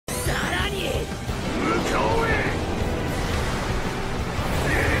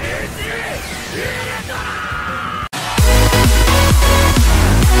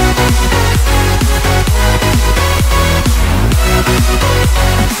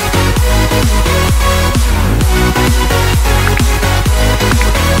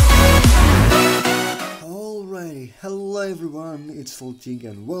King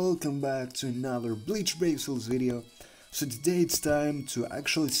and welcome back to another Bleach Souls video. So today it's time to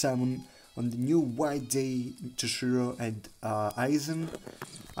actually summon on the new White Day Toshiro and Aizen.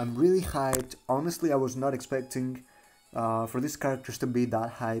 I'm really hyped. Honestly, I was not expecting for these characters to be that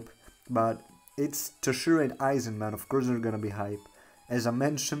hype, but it's Toshiro and Aizen, man. Of course they're gonna be hype. As I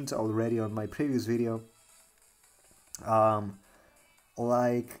mentioned already on my previous video,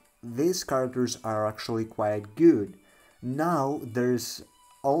 these characters are actually quite good. Now there's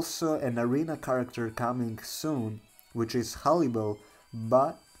also an arena character coming soon, which is Hallibel,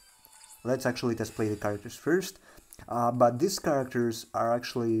 but let's actually test play the characters first. But these characters are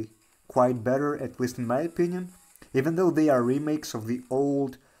actually quite better, at least in my opinion, even though they are remakes of the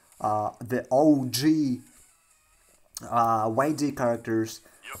old, the OG White Day characters.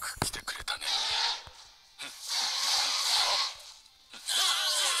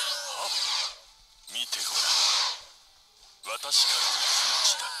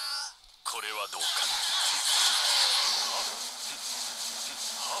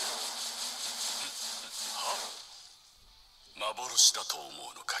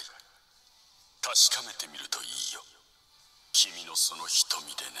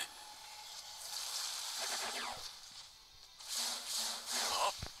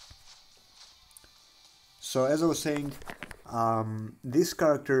 So as I was saying, these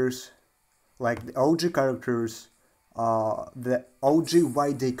characters, like the OG characters, the OG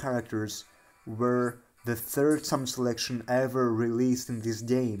White Day characters were the third sum selection ever released in this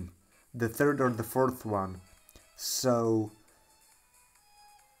game, the third or the fourth one. So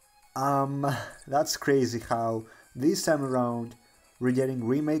that's crazy how this time around we're getting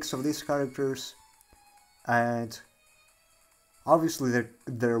remakes of these characters, and obviously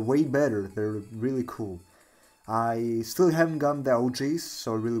they're way better. They're really cool. I still haven't gotten the OGs,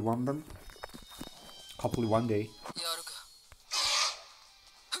 so I really want them. Hopefully one day.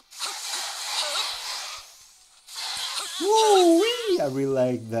 Woo-wee! I really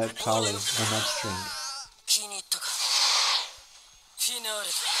like that color on that string.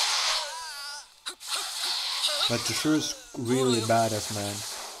 But Toshiro's really badass, man.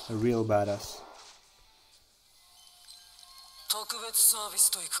 A real badass.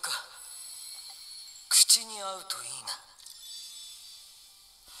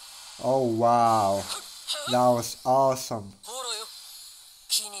 Oh wow, that was awesome.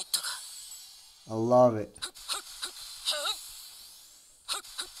 I love it.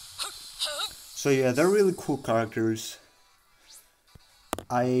 So yeah, they're really cool characters.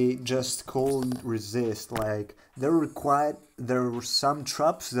 I just couldn't resist. Like there were some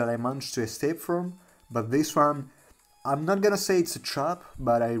traps that I managed to escape from, but this one, I'm not gonna say it's a trap,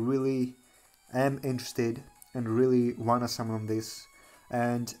 but I really am interested and really wanna summon this.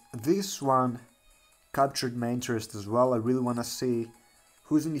 And this one captured my interest as well. I really wanna see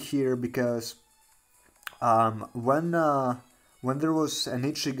who's in here, because when there was an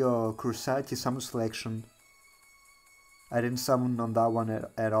Ichigo Kurosaki summon selection, I didn't summon on that one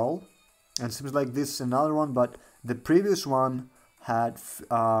at all. And it seems like this is another one, but the previous one had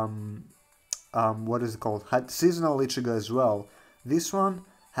what is it called? Had seasonal Ichigo as well. This one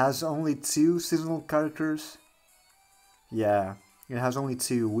has only 2 seasonal characters. Yeah, it has only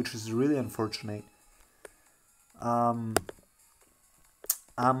 2, which is really unfortunate. I'm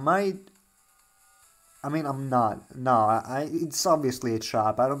not. No, it's obviously a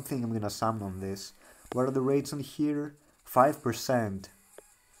trap. I don't think I'm gonna summon on this. What are the rates on here? 5%.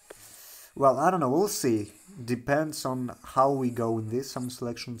 Well, I don't know, we'll see. Depends on how we go in this summon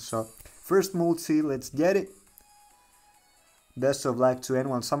selection. So, first multi, let's get it. Best of luck to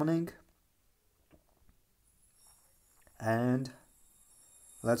anyone summoning. And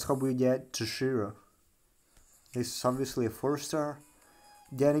let's hope we get Toshiro. This is obviously a 4-star.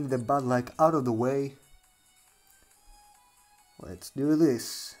 Getting the bad luck out of the way. Let's do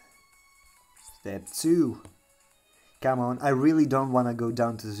this. Step 2. Come on, I really don't want to go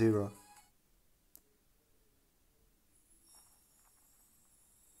down to 0.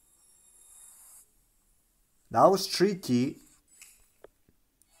 That was tricky.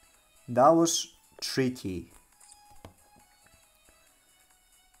 That was tricky.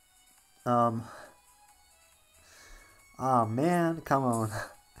 Ah man, come on.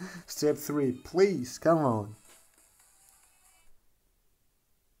 Step 3, please, come on.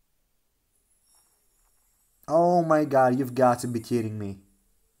 Oh my god, you've got to be kidding me.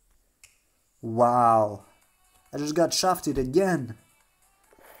 Wow. I just got shafted again.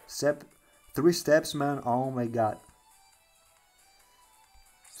 3 steps, man. Oh my god.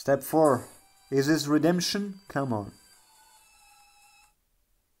 Step 4. Is this redemption? Come on.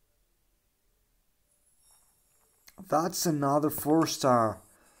 That's another 4-star.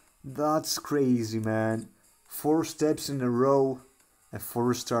 That's crazy, man. 4 steps in a row, a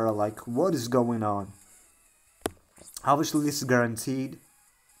 4-star. Like, what is going on? Obviously, this is guaranteed.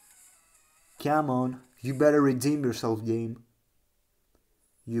 Come on, you better redeem yourself, game.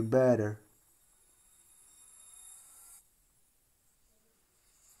 You better.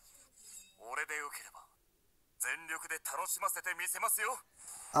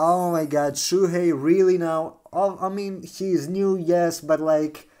 Oh my god, Shuhei really now? Oh, I mean, he is new, yes, but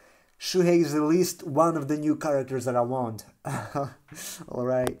like, Shuhei is at least one of the new characters that I want.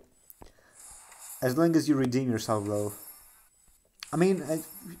 Alright. As long as you redeem yourself, though. I mean,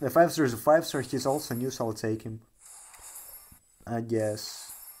 the 5-star is a 5-star, he's also new, so I'll take him. I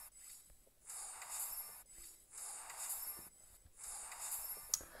guess.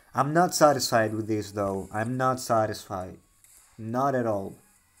 I'm not satisfied with this, though. I'm not satisfied. Not at all.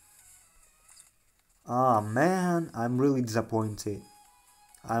 Ah, man, I'm really disappointed.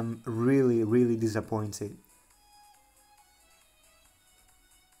 I'm really, really disappointed.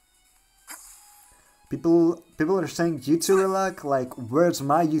 People are saying YouTuber lag, like, where's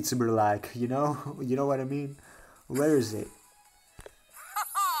my YouTuber lag, you know? You know what I mean? Where is it?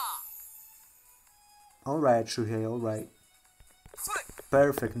 Alright, Shuhei, alright.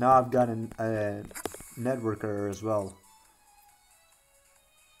 Perfect, now I've got a network error as well.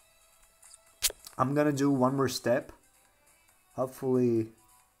 I'm gonna do one more step. Hopefully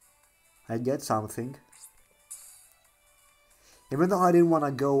I get something. Even though I didn't want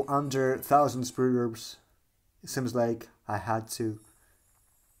to go under 1,000 spirit orbs, it seems like I had to.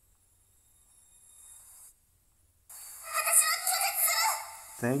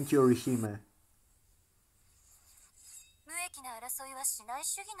 Thank you, Orihime.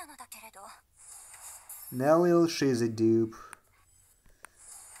 Nelil, she's a dupe.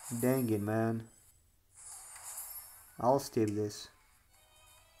 Dang it, man. I'll steal this.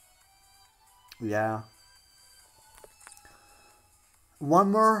 Yeah.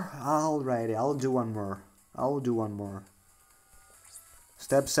 One more? Alrighty, I'll do one more. I'll do one more.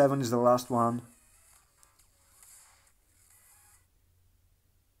 Step 7 is the last one.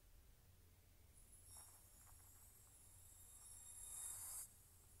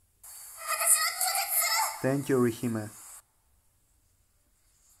 Thank you, Orihime.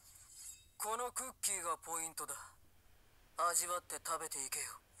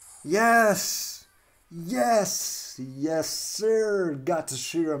 Yes! Yes! Yes, sir! Got to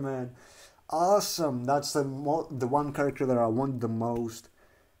Shira, man. Awesome! That's the one character that I want the most.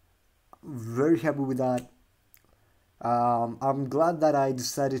 Very happy with that. I'm glad that I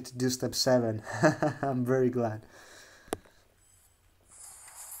decided to do step 7. I'm very glad.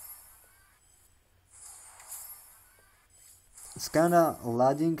 It's kinda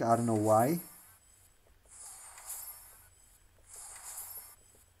lagging, I don't know why.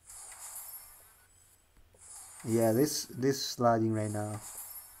 Yeah, this is lagging right now.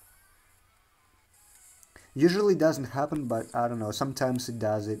 Usually doesn't happen, but I don't know, sometimes it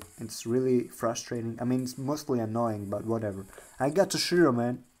does it. It's really frustrating. I mean, it's mostly annoying, but whatever. I got to Shiro,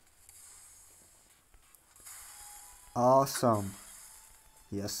 man. Awesome.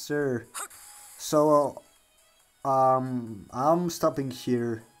 Yes, sir. So, I'm stopping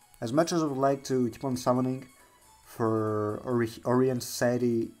here. As much as I would like to keep on summoning for Orient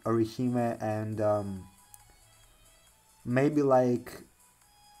Society, Orihime, and maybe like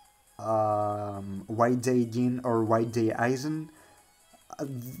White Day Gin or White Day Aizen,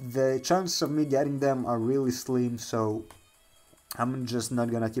 the chances of me getting them are really slim, so I'm just not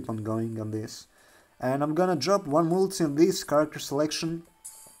gonna keep on going on this. And I'm gonna drop one multi in this character selection.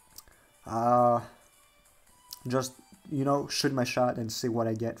 Just, you know, shoot my shot and see what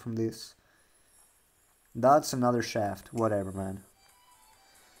I get from this. That's another shaft, whatever, man.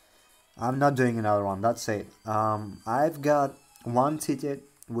 I'm not doing another one, that's it. I've got one ticket,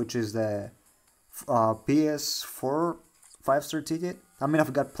 which is the PS4 5-star ticket. I mean,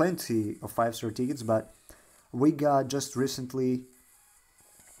 I've got plenty of 5-star tickets, but we got just recently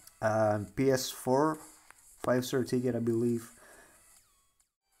PS4 5-star ticket, I believe.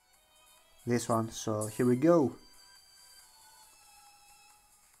 This one, so here we go.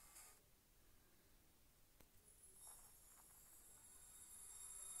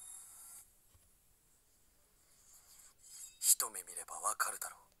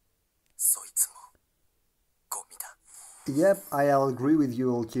 Yep, I'll agree with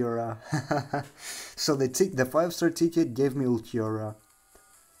you, Ulquiorra. So the 5-star ticket gave me Ulquiorra.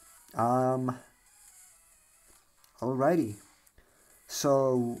 Alrighty.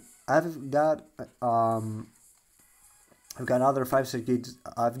 So I've got I've got other 5-star tickets.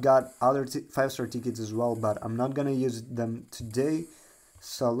 I've got other 5-star tickets as well, but I'm not gonna use them today.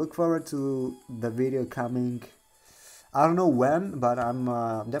 So look forward to the video coming. I don't know when, but I'm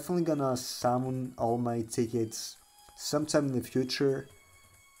definitely gonna summon all my tickets sometime in the future.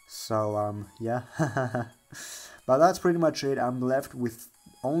 So yeah. But that's pretty much it. I'm left with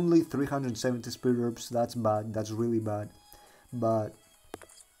only 370 spirit orbs. That's bad. That's really bad. But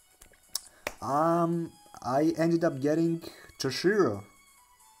I ended up getting Toshiro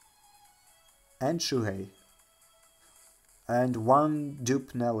and Shuhei and one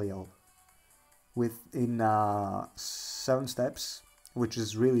dupe Neliel within 7 steps, which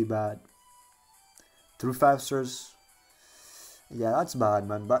is really bad. 3 5-stars. Yeah, that's bad,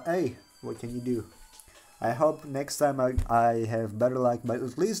 man. But hey, what can you do? I hope next time I have better luck, but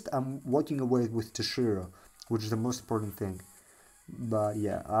at least I'm walking away with Toshiro, which is the most important thing. But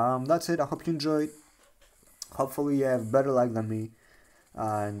yeah, that's it. I hope you enjoyed. Hopefully you have better luck than me,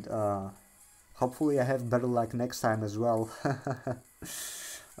 and hopefully I have better luck next time as well.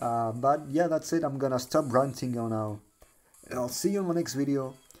 But yeah, that's it. I'm gonna stop ranting now. I'll see you in my next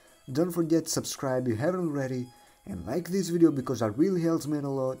video. Don't forget to subscribe if you haven't already, and like this video because that really helps me a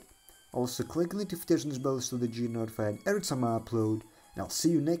lot. Also click the notifications bell so that you're notified every time I upload, and I'll see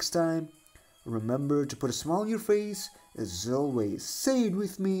you next time. Remember to put a smile on your face, as always, say it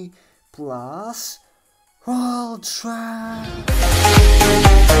with me, plus, I'll try.